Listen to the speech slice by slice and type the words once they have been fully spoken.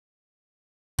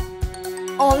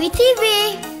Owie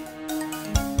TV.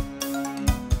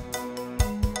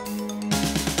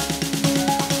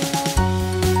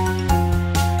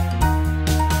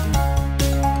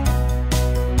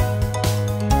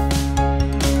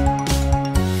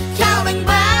 Counting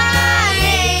by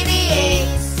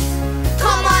 88s.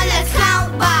 Come on, let's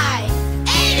count by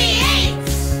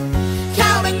 88s.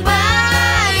 Counting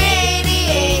by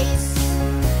 88s.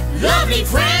 Lovely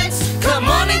friends, come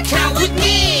on and count with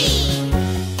me.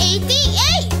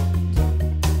 88.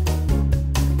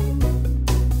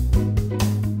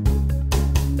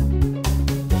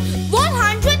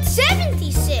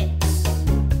 176.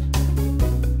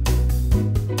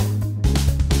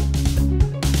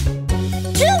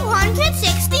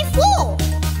 264.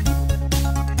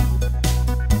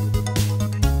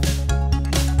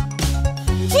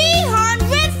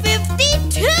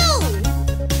 352.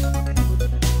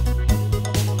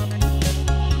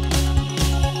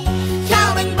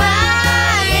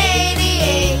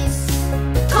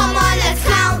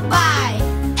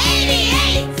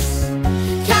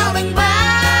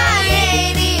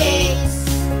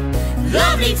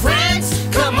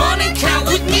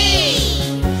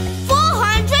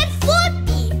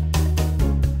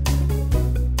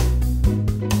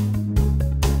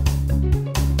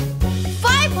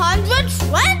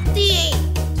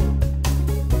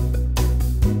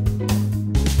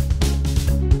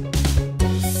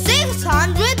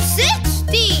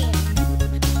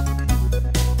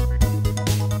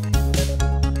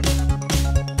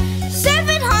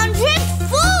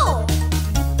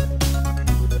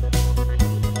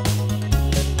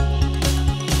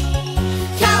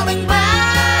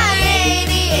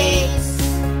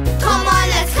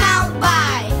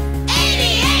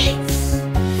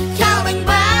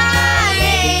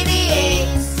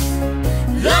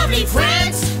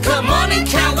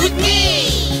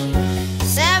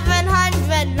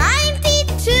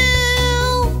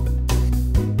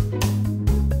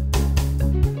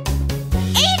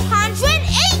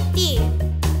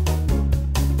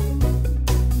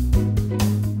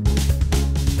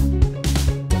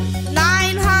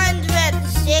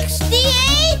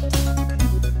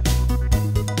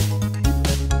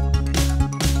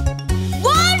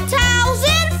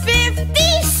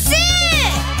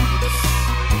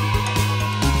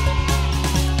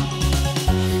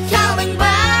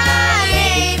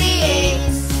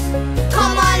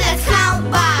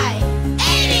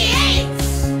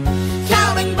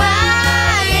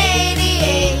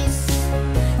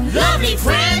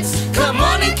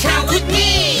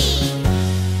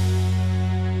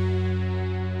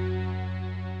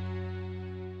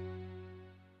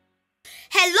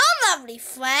 lovely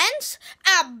friends.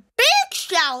 A big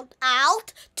shout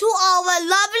out to our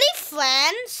lovely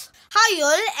friends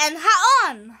Hayul and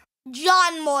Haon,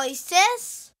 John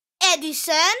Moises,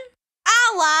 Edison,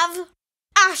 Arav,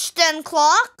 Ashton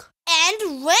Clark,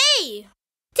 and Ray.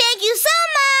 Thank you so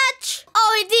much!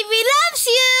 Owie TV loves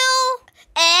you!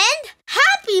 And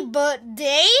happy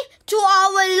birthday to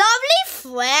our lovely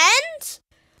friends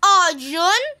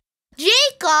Arjun,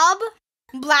 Jacob,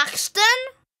 Braxton,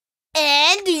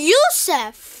 and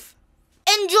Yusuf.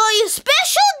 Enjoy your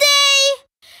special day!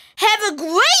 Have a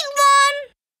great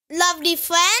one! Lovely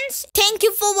friends, thank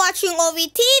you for watching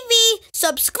Owie TV.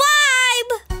 Subscribe!